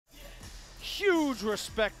Huge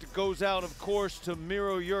respect goes out, of course, to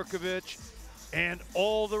Miro Jurkovic, and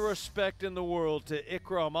all the respect in the world to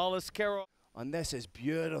Ikram Aliskerov. And this is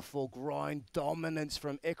beautiful ground dominance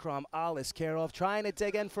from Ikram Aliskerov, trying to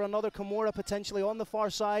dig in for another kimura potentially on the far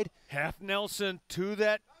side. Half Nelson to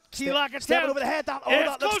that key lock attempt. Stepping over the head. That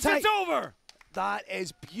it's looks close, tight. it's over. That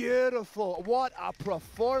is beautiful. What a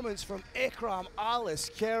performance from Ikram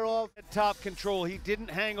Aliskerov. At top control, he didn't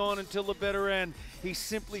hang on until the bitter end. He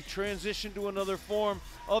simply transitioned to another form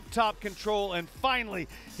of top control, and finally,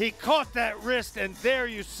 he caught that wrist, and there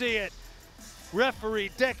you see it.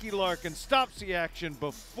 Referee Decky Larkin stops the action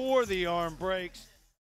before the arm breaks.